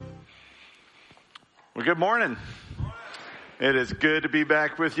Well, good morning. It is good to be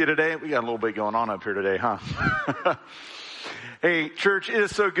back with you today. We got a little bit going on up here today, huh? Hey, church, it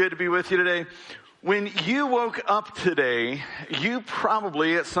is so good to be with you today. When you woke up today, you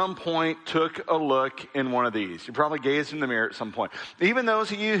probably at some point took a look in one of these. You probably gazed in the mirror at some point. Even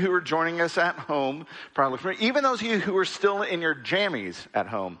those of you who are joining us at home, probably, even those of you who are still in your jammies at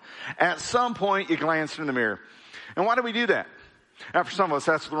home, at some point you glanced in the mirror. And why do we do that? Now, for some of us,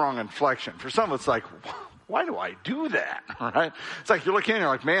 that's the wrong inflection. For some of us, like, why do I do that? Right? It's like you're looking and you're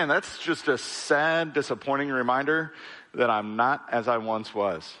like, man, that's just a sad, disappointing reminder that I'm not as I once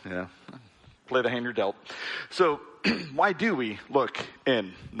was. Yeah. Play the hand you're dealt. So why do we look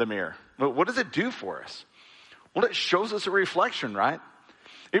in the mirror? Well, what does it do for us? Well, it shows us a reflection, right?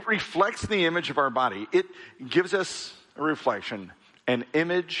 It reflects the image of our body. It gives us a reflection, an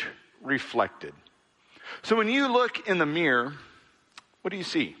image reflected. So when you look in the mirror, what do you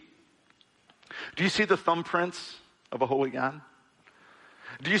see? Do you see the thumbprints of a holy God?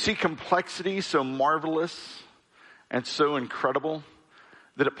 Do you see complexity so marvelous and so incredible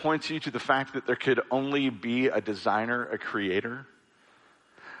that it points you to the fact that there could only be a designer, a creator?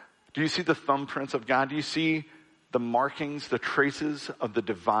 Do you see the thumbprints of God? Do you see the markings, the traces of the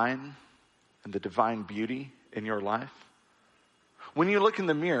divine and the divine beauty in your life? When you look in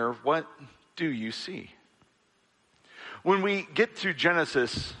the mirror, what do you see? When we get to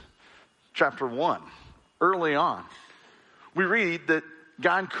Genesis chapter 1, early on, we read that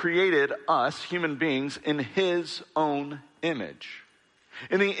God created us, human beings, in His own image.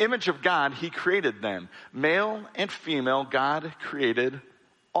 In the image of God, He created them. Male and female, God created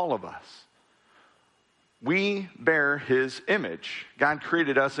all of us. We bear His image. God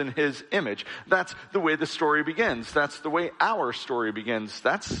created us in His image. That's the way the story begins. That's the way our story begins.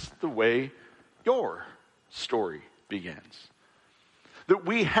 That's the way your story begins. That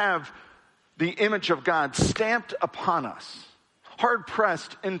we have the image of God stamped upon us, hard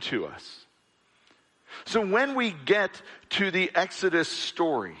pressed into us. So when we get to the Exodus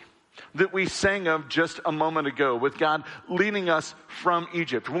story that we sang of just a moment ago, with God leading us from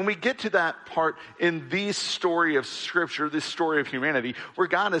Egypt, when we get to that part in the story of Scripture, this story of humanity, where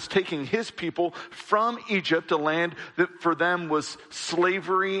God is taking His people from Egypt, a land that for them was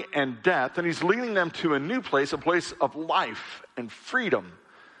slavery and death, and He's leading them to a new place, a place of life and freedom.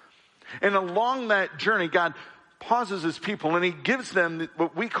 And along that journey, God pauses His people and He gives them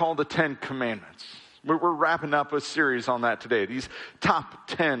what we call the 10 Commandments. We're wrapping up a series on that today. These top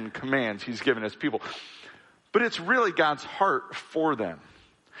 10 commands He's given His people. But it's really God's heart for them.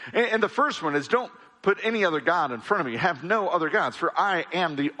 And the first one is, don't put any other God in front of me. Have no other gods, for I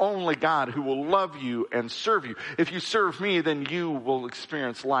am the only God who will love you and serve you. If you serve me, then you will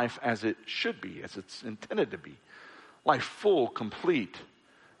experience life as it should be, as it's intended to be. Life full, complete,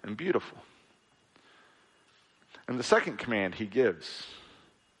 and beautiful. And the second command He gives,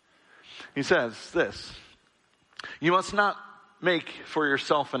 He says this: you must not make for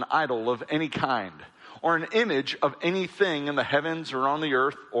yourself an idol of any kind, or an image of anything in the heavens or on the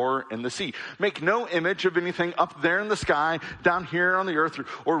earth or in the sea. Make no image of anything up there in the sky, down here on the earth,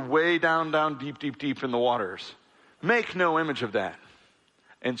 or way down deep in the waters. Make no image of that.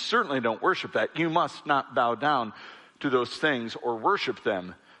 And certainly don't worship that. You must not bow down to those things or worship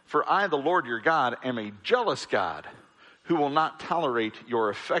them. For I, the Lord your God, am a jealous God who will not tolerate your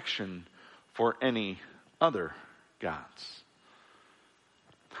affection for any other gods.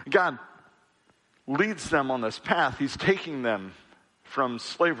 God leads them on this path. He's taking them from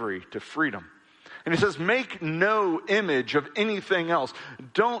slavery to freedom. And He says, make no image of anything else.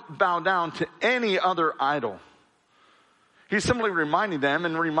 Don't bow down to any other idol. He's simply reminding them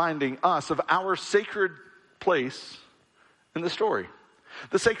and reminding us of our sacred place in the story.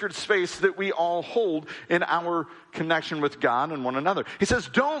 The sacred space that we all hold in our connection with God and one another. He says,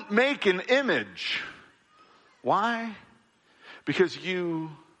 don't make an image. Why? Because you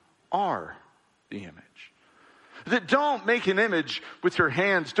are the image. That don't make an image with your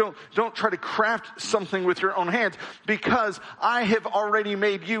hands. Don't try to craft something with your own hands, because I have already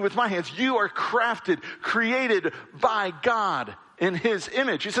made you with my hands. You are crafted, created by God in His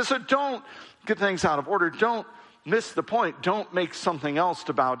image. He says, so don't get things out of order. Don't miss the point. Don't make something else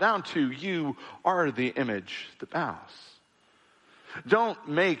to bow down to. You are the image that bows. Don't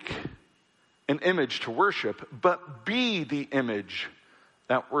make an image to worship, but be the image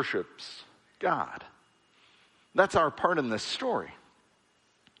that worships God. That's our part in this story.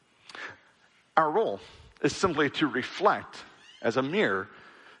 Our role is simply to reflect, as a mirror,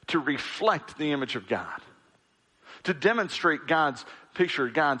 to reflect the image of God. To demonstrate God's picture,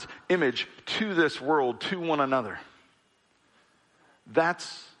 God's image to this world, to one another.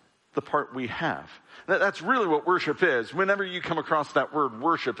 That's the part we have. That's really what worship is. Whenever you come across that word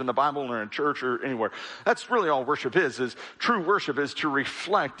worship in the Bible or in church or anywhere, that's really all worship is true worship is to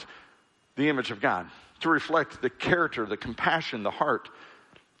reflect the image of God, to reflect the character, the compassion, the heart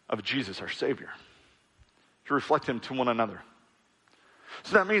of Jesus, our Savior, to reflect him to one another.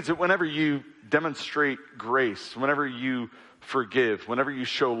 So that means that whenever you demonstrate grace, whenever you forgive, whenever you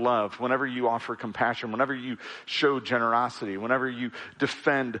show love, whenever you offer compassion, whenever you show generosity, whenever you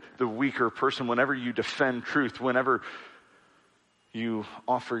defend the weaker person, whenever you defend truth, whenever you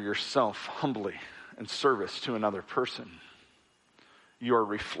offer yourself humbly in service to another person, you are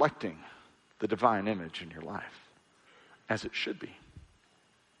reflecting the divine image in your life, as it should be.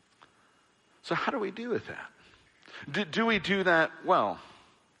 So how do we do with that? Do we do that well?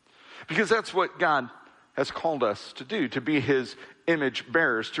 Because that's what God has called us to do, to be his image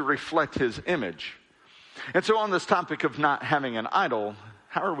bearers, to reflect his image. And so on this topic of not having an idol,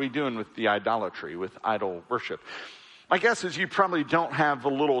 how are we doing with the idolatry, with idol worship? My guess is you probably don't have a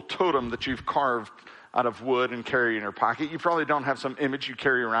little totem that you've carved out of wood and carry in your pocket. You probably don't have some image you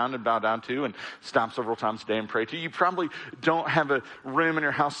carry around and bow down to and stop several times a day and pray to. You probably don't have a room in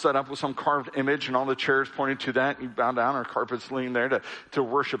your house set up with some carved image and all the chairs pointing to that. And you bow down or carpets laying there to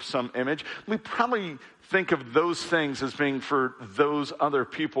worship some image. We probably think of those things as being for those other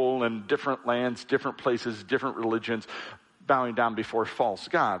people in different lands, different places, different religions, bowing down before false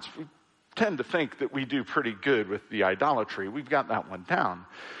gods. We tend to think that we do pretty good with the idolatry. We've got that one down.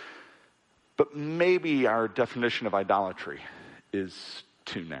 But maybe our definition of idolatry is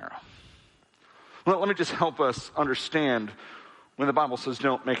too narrow. Well, let me just help us understand when the Bible says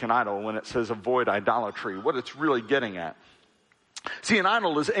don't make an idol, when it says avoid idolatry, what it's really getting at. See, an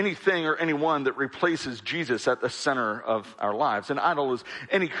idol is anything or anyone that replaces Jesus at the center of our lives. An idol is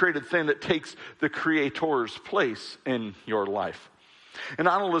any created thing that takes the Creator's place in your life. An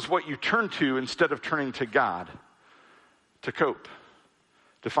idol is what you turn to instead of turning to God to cope,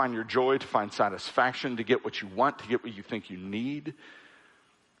 to find your joy, to find satisfaction, to get what you want, to get what you think you need.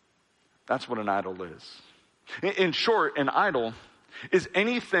 That's what an idol is. In short, an idol is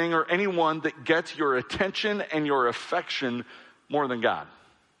anything or anyone that gets your attention and your affection more than God.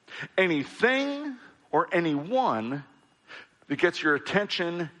 Anything or anyone that gets your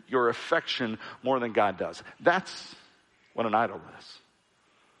attention, your affection more than God does. That's what an idol is.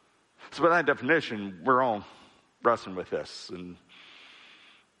 So by that definition, we're all wrestling with this, and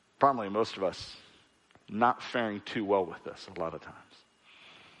probably most of us not faring too well with this a lot of times.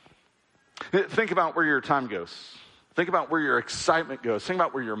 Think about where your time goes. Think about where your excitement goes. Think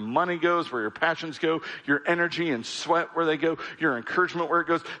about where your money goes, where your passions go, your energy and sweat, where they go, your encouragement, where it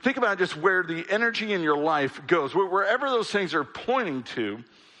goes. Think about just where the energy in your life goes. Wherever those things are pointing to,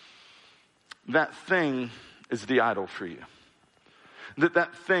 that thing is the idol for you.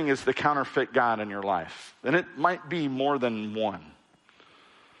 That thing is the counterfeit God in your life. And it might be more than one.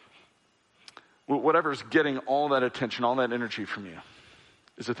 Whatever's getting all that attention, all that energy from you,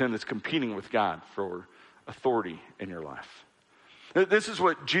 is the thing that's competing with God for authority in your life. This is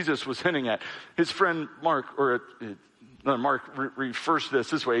what Jesus was hinting at. His friend Mark, refers to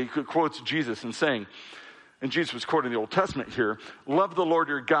this way. He quotes Jesus and saying, and Jesus was quoting the Old Testament here, love the Lord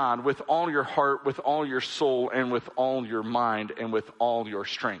your God with all your heart, with all your soul, and with all your mind, and with all your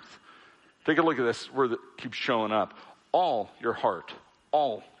strength. Take a look at this word that keeps showing up. All your heart,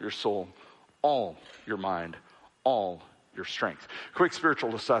 all your soul, all your mind, all your strength. Quick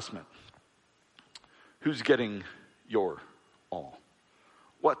spiritual assessment. Who's getting your all?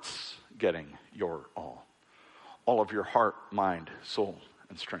 What's getting your all? All of your heart, mind, soul,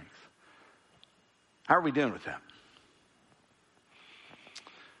 and strength. How are we doing with that?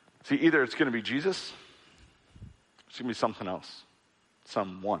 See, either it's going to be Jesus, it's going to be something else,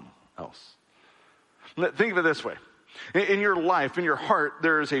 someone else. Think of it this way. In your life, in your heart,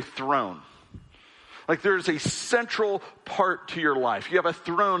 there is a throne. Like there's a central part to your life. You have a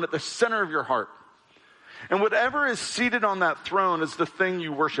throne at the center of your heart. And whatever is seated on that throne is the thing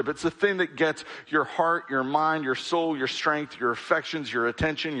you worship. It's the thing that gets your heart, your mind, your soul, your strength, your affections, your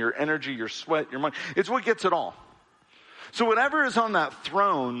attention, your energy, your sweat, your money. It's what gets it all. So whatever is on that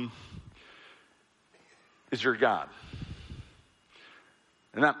throne is your God.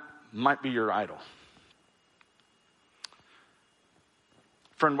 And that might be your idol.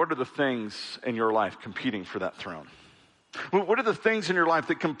 Friend, what are the things in your life competing for that throne? What are the things in your life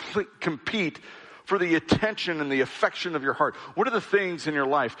that compete for the attention and the affection of your heart? What are the things in your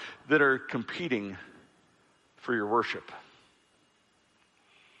life that are competing for your worship?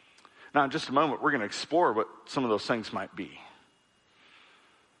 Now, in just a moment, we're going to explore what some of those things might be.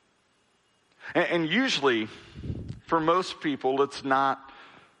 And usually, for most people, it's not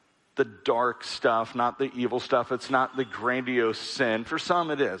the dark stuff, not the evil stuff. It's not the grandiose sin. For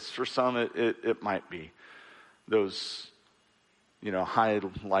some it is. For some it might be. Those,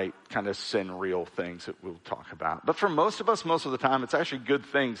 highlight kind of sin real things that we'll talk about. But for most of us, most of the time, it's actually good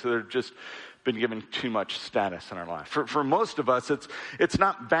things that have just been given too much status in our life. For most of us, it's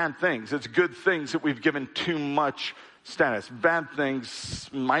not bad things. It's good things that we've given too much status. Bad things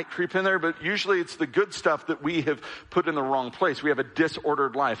might creep in there, but usually it's the good stuff that we have put in the wrong place. We have a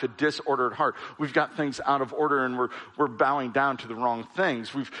disordered life, a disordered heart. We've got things out of order and we're bowing down to the wrong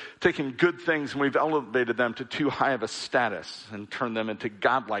things. We've taken good things and we've elevated them to too high of a status and turned them into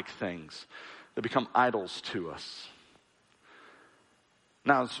godlike things that become idols to us.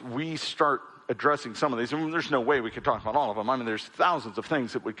 Now, as we start addressing some of these, and there's no way we could talk about all of them. I mean, there's thousands of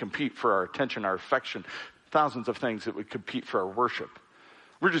things that would compete for our attention, our affection, thousands of things that would compete for our worship.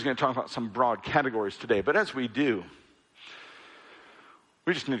 We're just going to talk about some broad categories today. But as we do,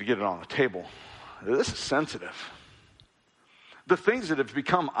 we just need to get it on the table. This is sensitive. The things that have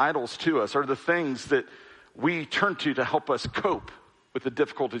become idols to us are the things that we turn to help us cope with the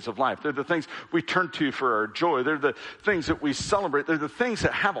difficulties of life. They're the things we turn to for our joy. They're the things that we celebrate. They're the things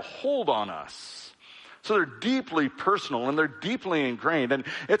that have a hold on us. So they're deeply personal and they're deeply ingrained. And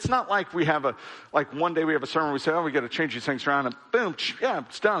it's not like we have one day we have a sermon, we say, we got to change these things around, and boom,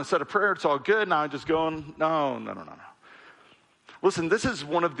 it's done. I said a prayer, it's all good. Now I'm just going, no. Listen, this is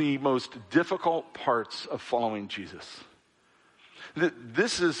one of the most difficult parts of following Jesus.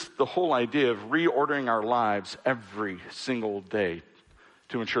 This is the whole idea of reordering our lives every single day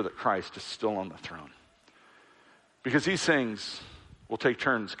to ensure that Christ is still on the throne. Because these things will take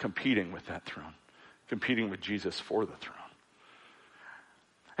turns competing with that throne. Competing with Jesus for the throne.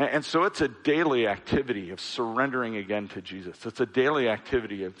 And so it's a daily activity of surrendering again to Jesus. It's a daily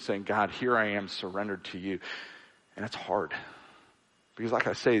activity of saying, God, here I am surrendered to you. And it's hard. Because like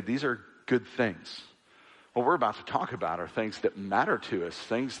I say, these are good things. What we're about to talk about are things that matter to us,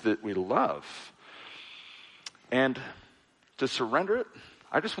 things that we love. And to surrender it,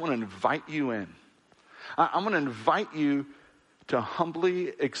 I just want to invite you in. I'm going to invite you to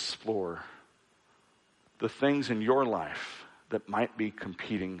humbly explore the things in your life that might be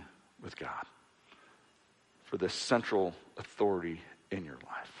competing with God for this central authority in your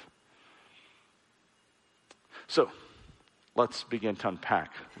life. So, let's begin to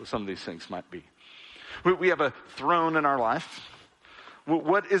unpack what some of these things might be. We have a throne in our life.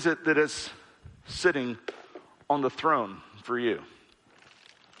 What is it that is sitting on the throne for you?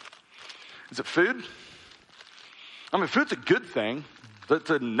 Is it food? I mean, food's a good thing. It's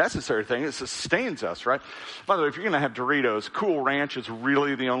a necessary thing. It sustains us, right? By the way, if you're going to have Doritos, Cool Ranch is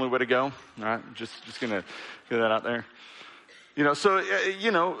really the only way to go. All right, just going to get that out there.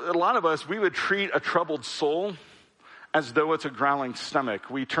 A lot of us, we would treat a troubled soul as though it's a growling stomach.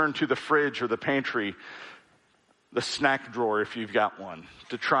 We turn to the fridge or the pantry, the snack drawer if you've got one,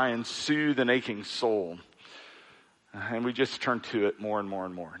 to try and soothe an aching soul. And we just turn to it more and more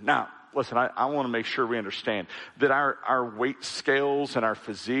and more. Now, listen, I want to make sure we understand that our weight scales and our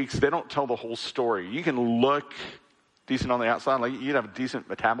physiques, they don't tell the whole story. You can look decent on the outside, like you'd have a decent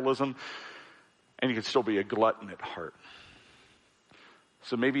metabolism, and you can still be a glutton at heart.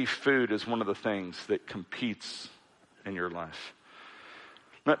 So maybe food is one of the things that competes in your life.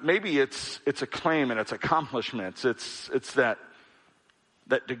 But maybe it's acclaim and it's accomplishments. It's that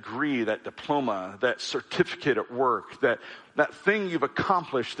degree, that diploma, that certificate at work, that thing you've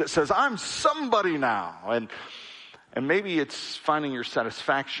accomplished that says, I'm somebody now. And maybe it's finding your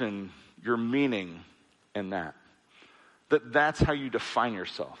satisfaction, your meaning in that. That's how you define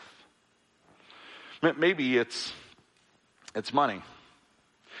yourself. Maybe it's money.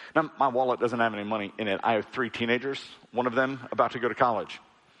 Now, my wallet doesn't have any money in it. I have 3 teenagers, one of them about to go to college.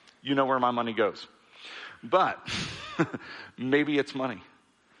 You know where my money goes. But maybe it's money.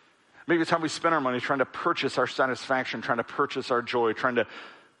 Maybe it's how we spend our money, trying to purchase our satisfaction, trying to purchase our joy, trying to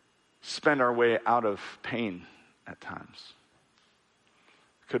spend our way out of pain at times.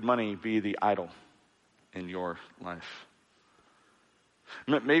 Could money be the idol in your life?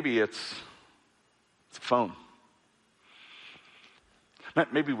 Maybe it's a phone.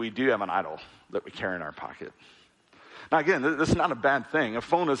 Maybe we do have an idol that we carry in our pocket. Now again, this is not a bad thing. A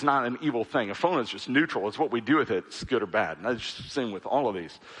phone is not an evil thing. A phone is just neutral. It's what we do with it. It's good or bad. And I just sing with all of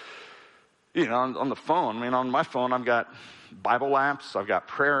these. On the phone, on my phone, I've got Bible apps. I've got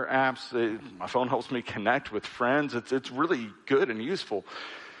prayer apps. My phone helps me connect with friends. It's really good and useful.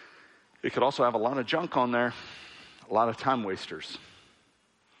 It could also have a lot of junk on there, a lot of time wasters.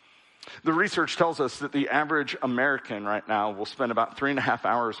 The research tells us that the average American right now will spend about 3.5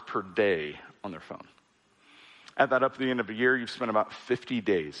 hours per day on their phone. Add that up at the end of a year, you've spent about 50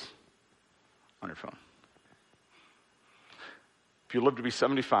 days on your phone. If you live to be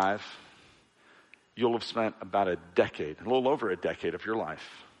 75, you'll have spent about a decade, a little over a decade of your life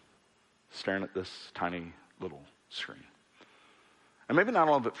staring at this tiny little screen. And maybe not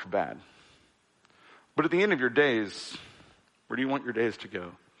all of it for bad. But at the end of your days, where do you want your days to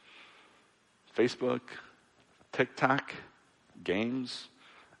go? Facebook, TikTok, games,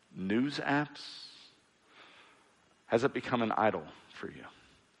 news apps? Has it become an idol for you?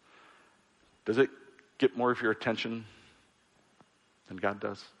 Does it get more of your attention than God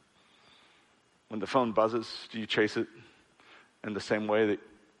does? When the phone buzzes, do you chase it in the same way that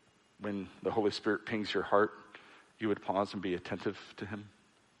when the Holy Spirit pings your heart, you would pause and be attentive to him?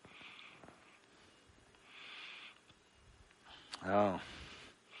 Oh,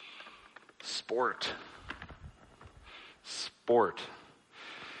 sport.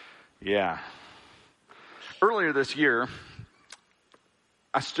 Yeah. Earlier this year,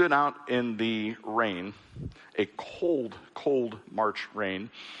 I stood out in the rain, a cold, cold March rain,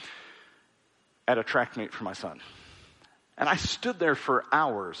 at a track meet for my son. And I stood there for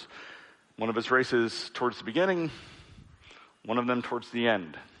hours. One of his races towards the beginning, one of them towards the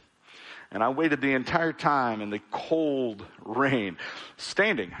end. And I waited the entire time in the cold rain,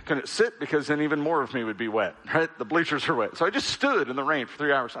 standing. I couldn't sit because then even more of me would be wet, right? The bleachers are wet. So I just stood in the rain for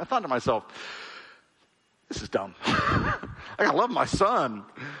 3 hours. I thought to myself, this is dumb. I love my son.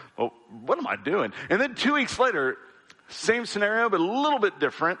 Well, what am I doing? And then 2 weeks later, same scenario, but a little bit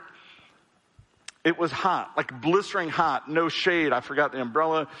different. It was hot, like blistering hot, no shade. I forgot the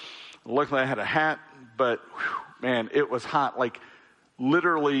umbrella. Luckily I had a hat, but man, it was hot, like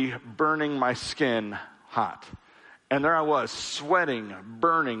literally burning my skin hot. And there I was, sweating,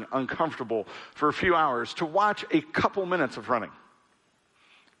 burning, uncomfortable for a few hours to watch a couple minutes of running.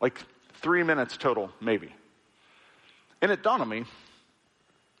 Like 3 minutes total, maybe. And it dawned on me,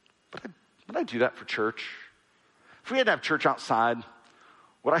 would I do that for church? If we had to have church outside,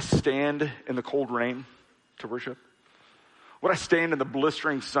 would I stand in the cold rain to worship? Would I stand in the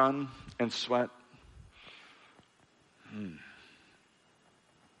blistering sun and sweat? I'm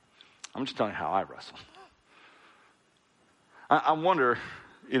just telling you how I wrestle. I wonder,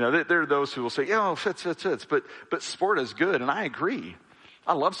 there are those who will say, fits. But sport is good, and I agree.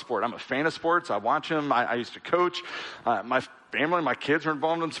 I love sport. I'm a fan of sports. I watch them. I used to coach. My family, my kids are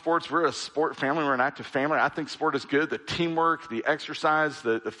involved in sports. We're a sport family. We're an active family. I think sport is good. The teamwork, the exercise,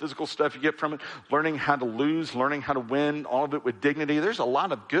 the physical stuff you get from it, learning how to lose, learning how to win, all of it with dignity. There's a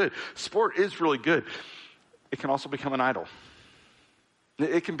lot of good. Sport is really good. It can also become an idol.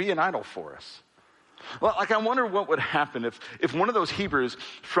 It can be an idol for us. Well, I wonder what would happen if one of those Hebrews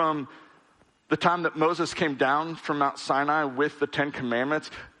from the time that Moses came down from Mount Sinai with the 10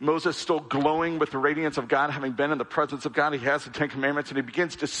 Commandments, Moses still glowing with the radiance of God, having been in the presence of God, he has the 10 Commandments and he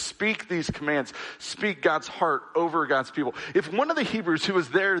begins to speak these commands, speak God's heart over God's people. If one of the Hebrews who was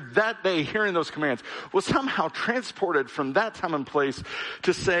there that day hearing those commands was somehow transported from that time and place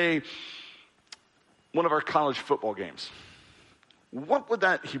to, say, one of our college football games, what would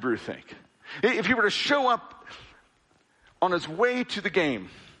that Hebrew think? If he were to show up on his way to the game,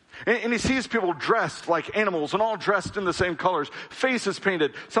 and he sees people dressed like animals and all dressed in the same colors, faces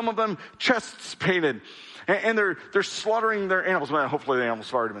painted, some of them chests painted, and they're slaughtering their animals. Well, hopefully the animals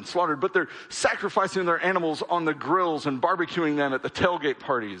have already been slaughtered, but they're sacrificing their animals on the grills and barbecuing them at the tailgate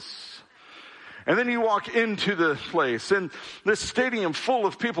parties. And then you walk into the place, and this stadium full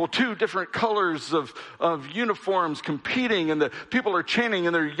of people, 2 different colors of uniforms competing, and the people are chanting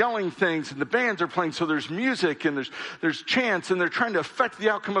and they're yelling things, and the bands are playing, so there's music and there's chants, and they're trying to affect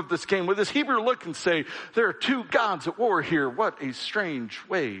the outcome of this game. With this Hebrew look and say, there are 2 gods at war here. What a strange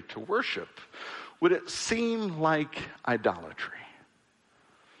way to worship. Would it seem like idolatry?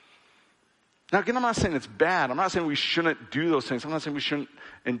 Now, again, I'm not saying it's bad. I'm not saying we shouldn't do those things. I'm not saying we shouldn't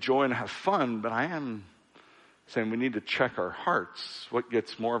enjoy and have fun, but I am saying we need to check our hearts. What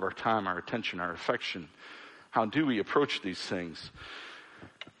gets more of our time, our attention, our affection? How do we approach these things?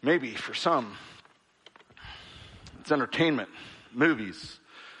 Maybe for some, it's entertainment, movies,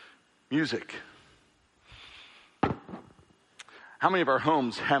 music. How many of our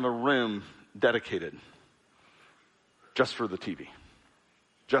homes have a room dedicated just for the TV,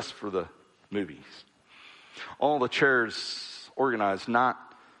 just for the movies? All the chairs organized not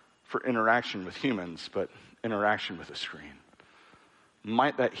for interaction with humans, but interaction with a screen.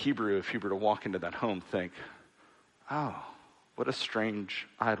 Might that Hebrew, if he were to walk into that home, think, oh, what a strange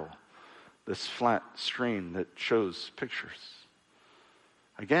idol, this flat screen that shows pictures.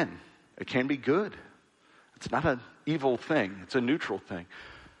 Again, it can be good. It's not an evil thing. It's a neutral thing.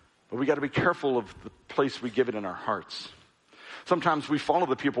 But we got to be careful of the place we give it in our hearts. Sometimes we follow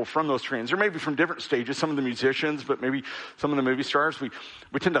the people from those trains, or maybe from different stages, some of the musicians, but maybe some of the movie stars. We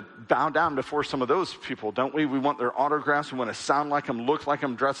tend to bow down before some of those people, don't we? We want their autographs. We want to sound like them, look like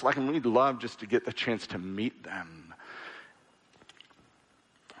them, dress like them. We'd love just to get the chance to meet them.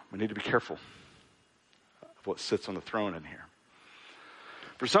 We need to be careful of what sits on the throne in here.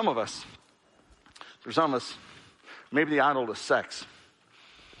 For some of us, maybe the idol is sex.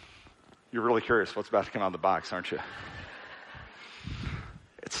 You're really curious what's about to come out of the box, aren't you?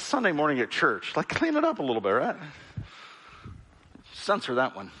 It's Sunday morning at church. Like, clean it up a little bit, right? Censor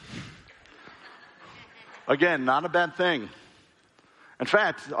that one. Again, not a bad thing. In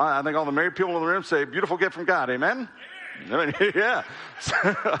fact, I think all the married people in the room say, beautiful gift from God. Amen? Amen. Yeah.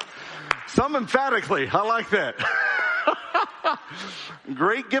 Some emphatically. I like that.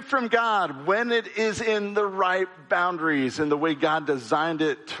 Great gift from God when it is in the right boundaries and the way God designed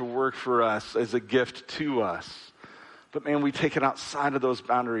it to work for us as a gift to us. But man, we take it outside of those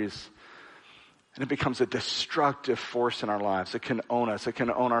boundaries and it becomes a destructive force in our lives. It can own us. It can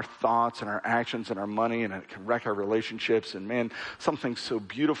own our thoughts and our actions and our money, and it can wreck our relationships. And man, something so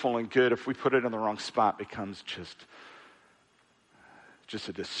beautiful and good, if we put it in the wrong spot, becomes just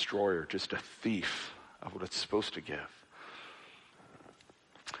a destroyer, just a thief of what it's supposed to give.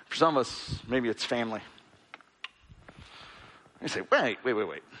 For some of us, maybe it's family. You say, wait.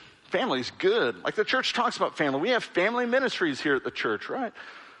 Family's good. Like the church talks about family. We have family ministries here at the church, right?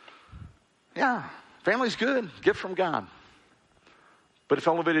 Yeah, family's good. Gift from God. But if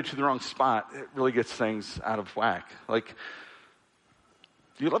elevated to the wrong spot, it really gets things out of whack. Like,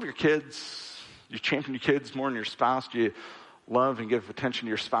 do you love your kids? Do you champion your kids more than your spouse? Do you love and give attention to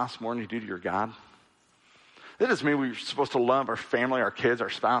your spouse more than you do to your God? That doesn't mean we're supposed to love our family, our kids, our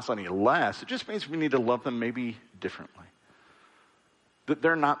spouse any less. It just means we need to love them maybe differently. That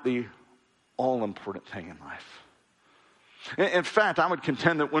they're not the all-important thing in life. In fact, I would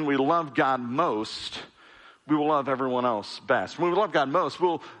contend that when we love God most, we will love everyone else best. When we love God most,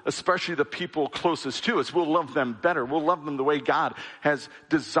 we'll, especially the people closest to us, we'll love them better. We'll love them the way God has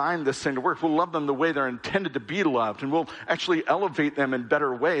designed this thing to work. We'll love them the way they're intended to be loved, and we'll actually elevate them in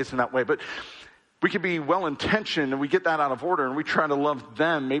better ways in that way. But we can be well-intentioned and we get that out of order and we try to love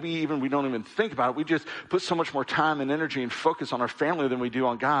them. Maybe even we don't even think about it. We just put so much more time and energy and focus on our family than we do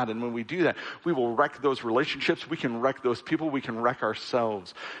on God. And when we do that, we will wreck those relationships. We can wreck those people. We can wreck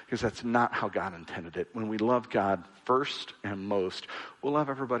ourselves because that's not how God intended it. When we love God first and most, we'll love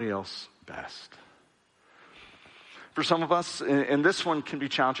everybody else best. For some of us, and this one can be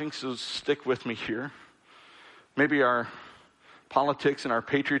challenging, so stick with me here. Maybe our politics and our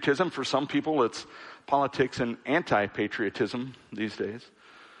patriotism. For some people, it's politics and anti-patriotism these days.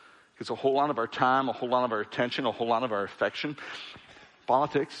 It's a whole lot of our time, a whole lot of our attention, a whole lot of our affection.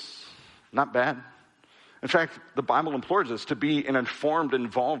 Politics, not bad. In fact, the Bible implores us to be an informed,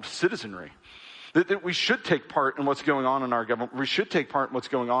 involved citizenry. That we should take part in what's going on in our government. We should take part in what's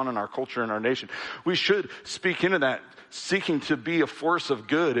going on in our culture and our nation. We should speak into that, seeking to be a force of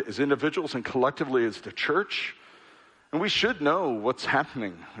good as individuals and collectively as the church. And we should know what's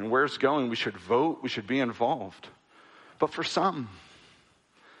happening and where it's going. We should vote. We should be involved. But for some,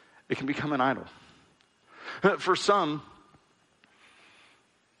 it can become an idol. For some,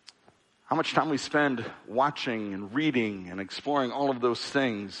 how much time we spend watching and reading and exploring all of those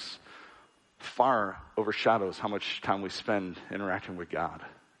things far overshadows how much time we spend interacting with God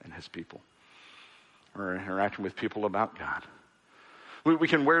and His people, or interacting with people about God. We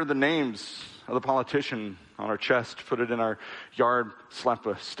can wear the names of the politician on our chest, put it in our yard, slap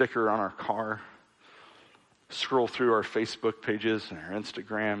a sticker on our car, scroll through our Facebook pages and our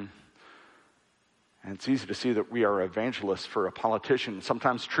Instagram. And it's easy to see that we are evangelists for a politician,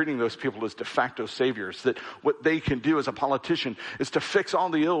 sometimes treating those people as de facto saviors, that what they can do as a politician is to fix all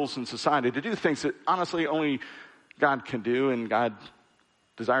the ills in society, to do things that honestly only God can do, and God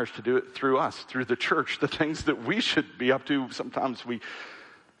desires to do it through us, through the church. The things that we should be up to, sometimes we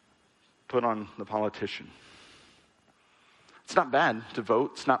put on the politician. It's not bad to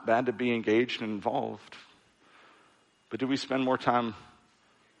vote. It's not bad to be engaged and involved. But do we spend more time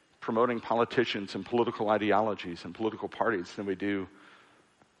promoting politicians and political ideologies and political parties than we do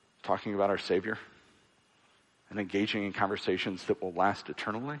talking about our Savior and engaging in conversations that will last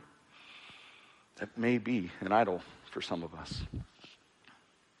eternally? That may be an idol for some of us.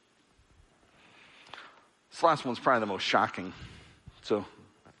 This last one's probably the most shocking. So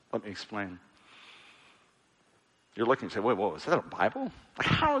let me explain. You're looking and say, wait, whoa, is that a Bible? Like,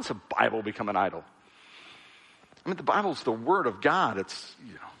 how does a Bible become an idol? I mean, the Bible's the Word of God. It's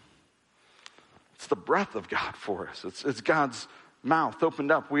the breath of God for us. It's God's mouth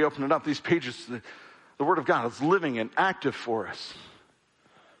opened up. We open it up. These pages, The Word of God is living and active for us.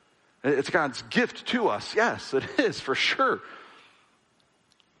 It's God's gift to us. Yes, it is, for sure.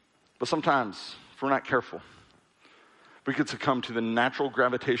 But sometimes, if we're not careful, we could succumb to the natural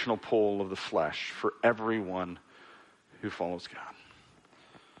gravitational pull of the flesh for everyone who follows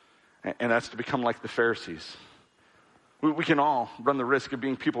God. And that's to become like the Pharisees. We can all run the risk of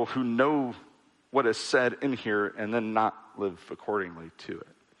being people who know what is said in here and then not live accordingly to it.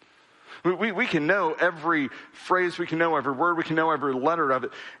 We can know every phrase, we can know every word, we can know every letter of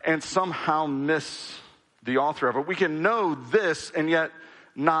it, and somehow miss the author of it. We can know this and yet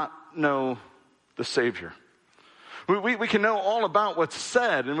not know the Savior. We can know all about what's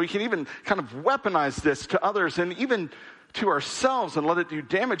said, and we can even kind of weaponize this to others and even to ourselves and let it do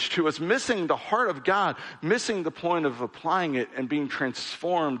damage to us, missing the heart of God, missing the point of applying it and being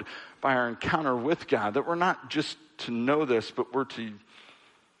transformed by our encounter with God. That we're not just to know this, but we're to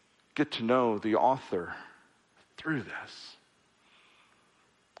get to know the author through this.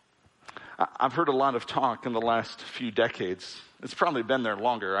 I've heard a lot of talk in the last few decades. It's probably been there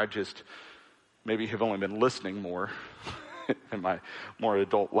longer. I just maybe have only been listening more in my more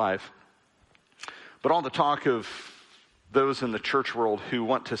adult life. But all the talk of those in the church world who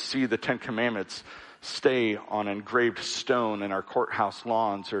want to see the Ten Commandments stay on engraved stone in our courthouse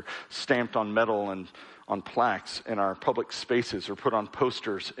lawns or stamped on metal and on plaques in our public spaces or put on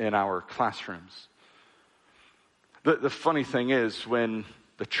posters in our classrooms. The funny thing is, when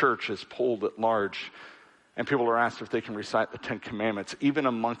the church is polled at large and people are asked if they can recite the Ten Commandments, even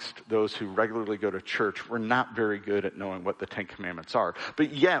amongst those who regularly go to church, we're not very good at knowing what the Ten Commandments are.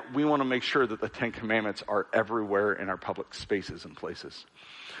 But yet, we want to make sure that the Ten Commandments are everywhere in our public spaces and places.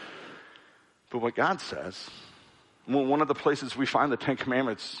 But what God says, one of the places we find the Ten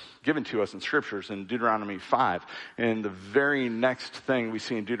Commandments given to us in Scriptures in Deuteronomy 5, and the very next thing we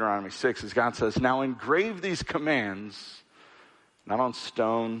see in Deuteronomy 6 is God says, now engrave these commands, not on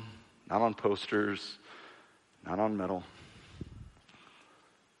stone, not on posters, not on metal.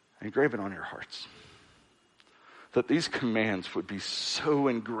 Engrave it on your hearts. That these commands would be so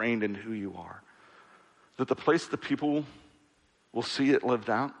ingrained in who you are, that the place the people will see it lived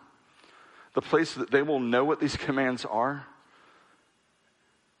out, the place that they will know what these commands are,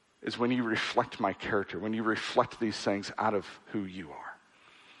 is when you reflect my character, when you reflect these things out of who you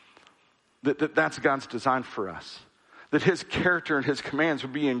are. That's God's design for us. That his character and his commands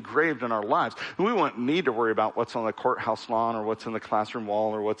would be engraved in our lives. And we won't need to worry about what's on the courthouse lawn or what's in the classroom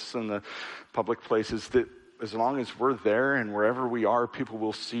wall or what's in the public places. That as long as we're there and wherever we are, people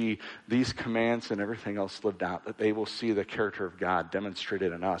will see these commands and everything else lived out. That they will see the character of God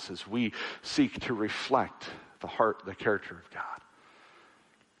demonstrated in us as we seek to reflect the heart, the character of God.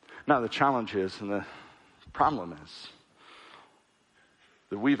 Now the challenge is, and the problem is,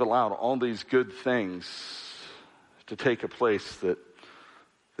 that we've allowed all these good things to take a place that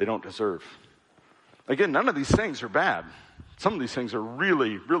they don't deserve. Again, none of these things are bad. Some of these things are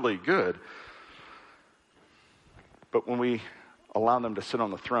really, really good. But when we allow them to sit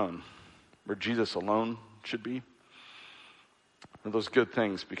on the throne where Jesus alone should be, those good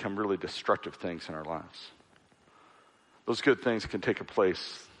things become really destructive things in our lives. Those good things can take a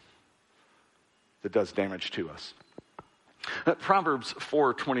place that does damage to us. Proverbs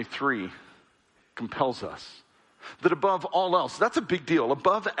 4:23 compels us that above all else, that's a big deal,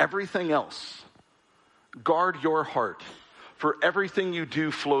 above everything else, guard your heart, for everything you do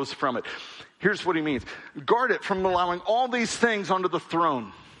flows from it. Here's what he means. Guard it from allowing all these things onto the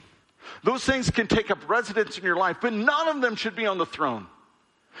throne. Those things can take up residence in your life, but none of them should be on the throne.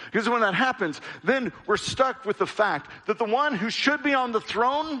 Because when that happens, then we're stuck with the fact that the one who should be on the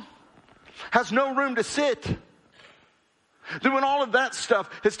throne has no room to sit. That when all of that stuff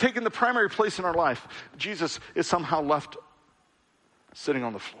has taken the primary place in our life, Jesus is somehow left sitting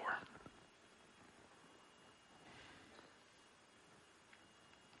on the floor.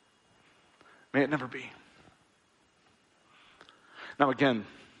 May it never be. Now again,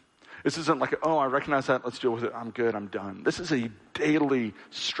 this isn't like, oh, I recognize that, let's deal with it, I'm good, I'm done. This is a daily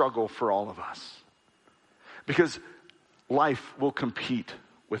struggle for all of us. Because life will compete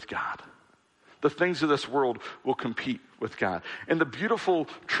with God. The things of this world will compete with God. And the beautiful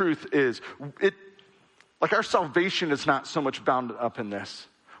truth is, like our salvation is not so much bound up in this.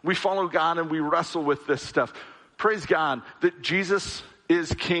 We follow God and we wrestle with this stuff. Praise God that Jesus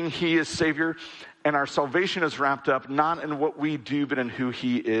is King, he is Savior, and our salvation is wrapped up not in what we do, but in who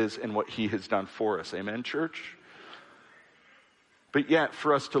he is and what he has done for us. Amen, church? but yet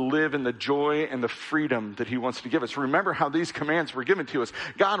for us to live in the joy and the freedom that he wants to give us. Remember how these commands were given to us.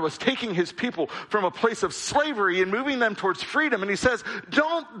 God was taking his people from a place of slavery and moving them towards freedom. And he says,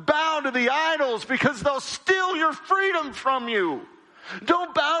 don't bow to the idols because they'll steal your freedom from you.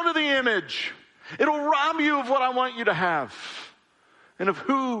 Don't bow to the image. It'll rob you of what I want you to have and of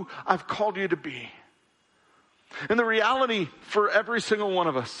who I've called you to be. And the reality for every single one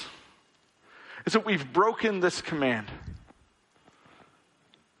of us is that we've broken this command.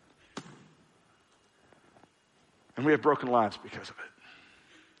 And we have broken lives because of it.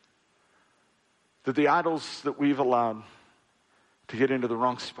 That the idols that we've allowed to get into the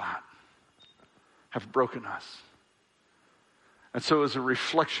wrong spot have broken us. And so as a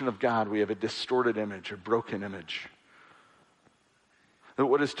reflection of God, we have a distorted image, a broken image. That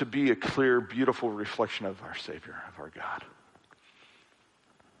what is to be a clear, beautiful reflection of our Savior, of our God.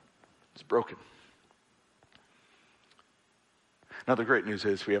 It's broken. Now the great news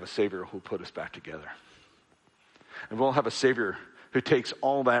is we have a Savior who will put us back together. And we'll have a Savior who takes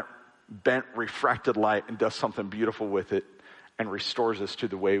all that bent, refracted light and does something beautiful with it and restores us to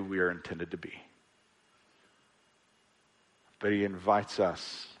the way we are intended to be. But he invites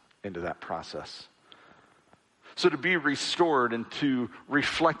us into that process. So to be restored and to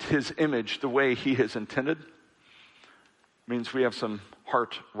reflect his image the way he has intended means we have some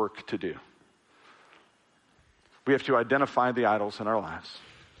heart work to do. We have to identify the idols in our lives.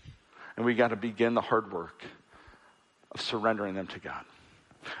 And we got to begin the hard work of surrendering them to God.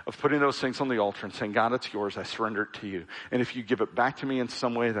 Of putting those things on the altar and saying, God, it's yours. I surrender it to you. And if you give it back to me in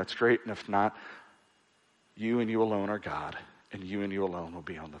some way, that's great. And if not, you and you alone are God. And you alone will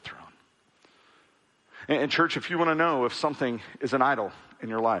be on the throne. And church, if you want to know if something is an idol in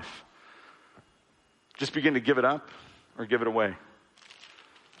your life, just begin to give it up or give it away.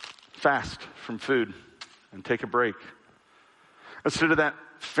 Fast from food and take a break. Instead of that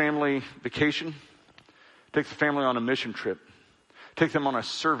family vacation, take the family on a mission trip. Take them on a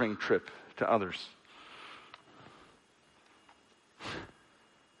serving trip to others.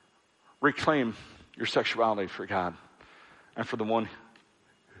 Reclaim your sexuality for God and for the one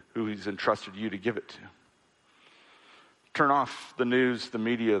who he's entrusted you to give it to. Turn off the news, the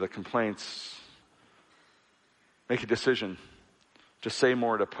media, the complaints. Make a decision to say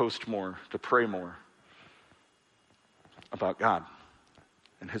more, to post more, to pray more about God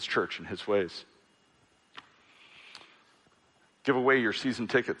and his church and his ways. Give away your season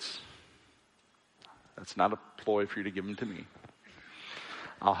tickets. That's not a ploy for you to give them to me.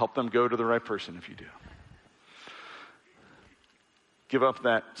 I'll help them go to the right person if you do. Give up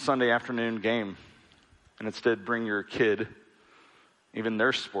that Sunday afternoon game and instead bring your kid, even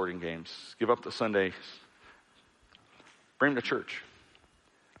their sporting games. Give up the Sundays. Bring them to church.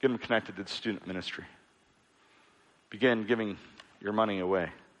 Get them connected to the student ministry. Begin giving your money away.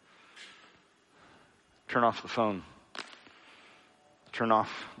 Turn off the phone. Turn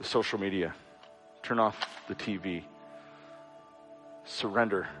off the social media. Turn off the TV.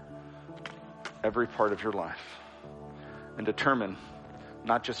 Surrender every part of your life. And determine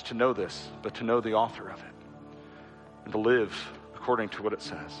not just to know this, but to know the author of it. And to live according to what it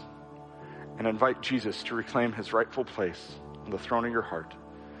says. And invite Jesus to reclaim his rightful place on the throne of your heart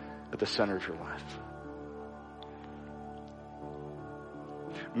at the center of your life.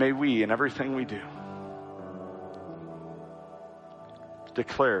 May we, in everything we do,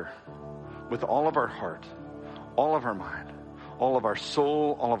 declare with all of our heart, all of our mind, all of our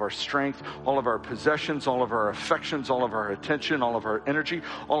soul, all of our strength, all of our possessions, all of our affections, all of our attention, all of our energy,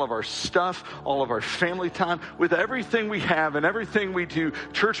 all of our stuff, all of our family time, with everything we have and everything we do.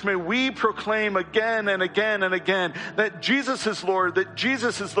 Church, may we proclaim again and again and again that Jesus is Lord, that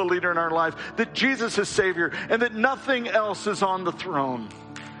Jesus is the leader in our life, that Jesus is Savior, and that nothing else is on the throne.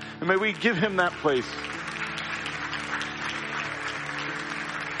 And may we give him that place.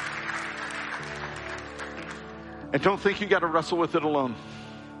 And don't think you got to wrestle with it alone.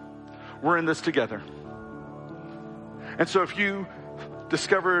 We're in this together. And so if you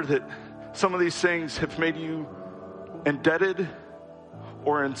discover that some of these things have made you indebted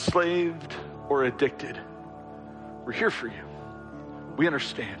or enslaved or addicted, we're here for you. We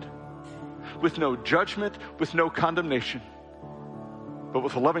understand. With no judgment, with no condemnation, but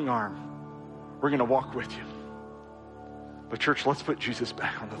with a loving arm, we're going to walk with you. But church, let's put Jesus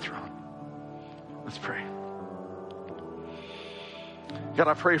back on the throne. Let's pray. God,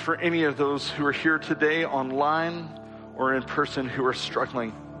 I pray for any of those who are here today online or in person who are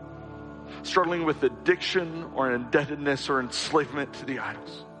struggling with addiction or indebtedness or enslavement to the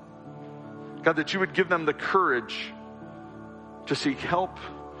idols. God, that you would give them the courage to seek help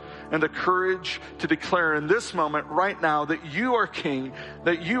and the courage to declare in this moment right now that you are King,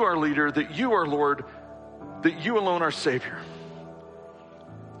 that you are leader, that you are Lord, that you alone are Savior.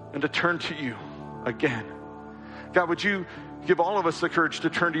 And to turn to you again. God, would you give all of us the courage to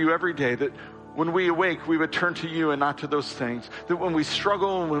turn to you every day, that when we awake, we would turn to you and not to those things. That when we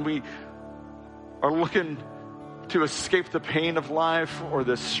struggle, when we are looking to escape the pain of life or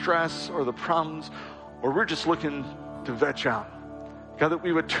the stress or the problems, or we're just looking to veg out, God, that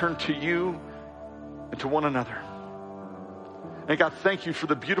we would turn to you and to one another. And God, thank you for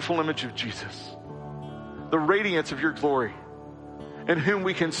the beautiful image of Jesus, the radiance of your glory, in whom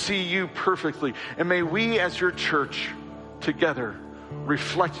we can see you perfectly. And may we as your church together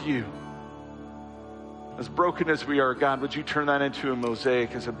reflect you. As broken as we are, God, would you turn that into a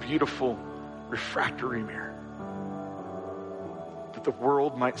mosaic, as a beautiful refractory mirror, that the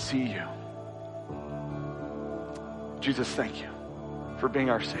world might see you. Jesus, thank you for being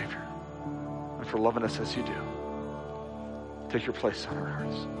our Savior and for loving us as you do. Take your place on our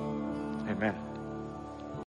hearts. Amen.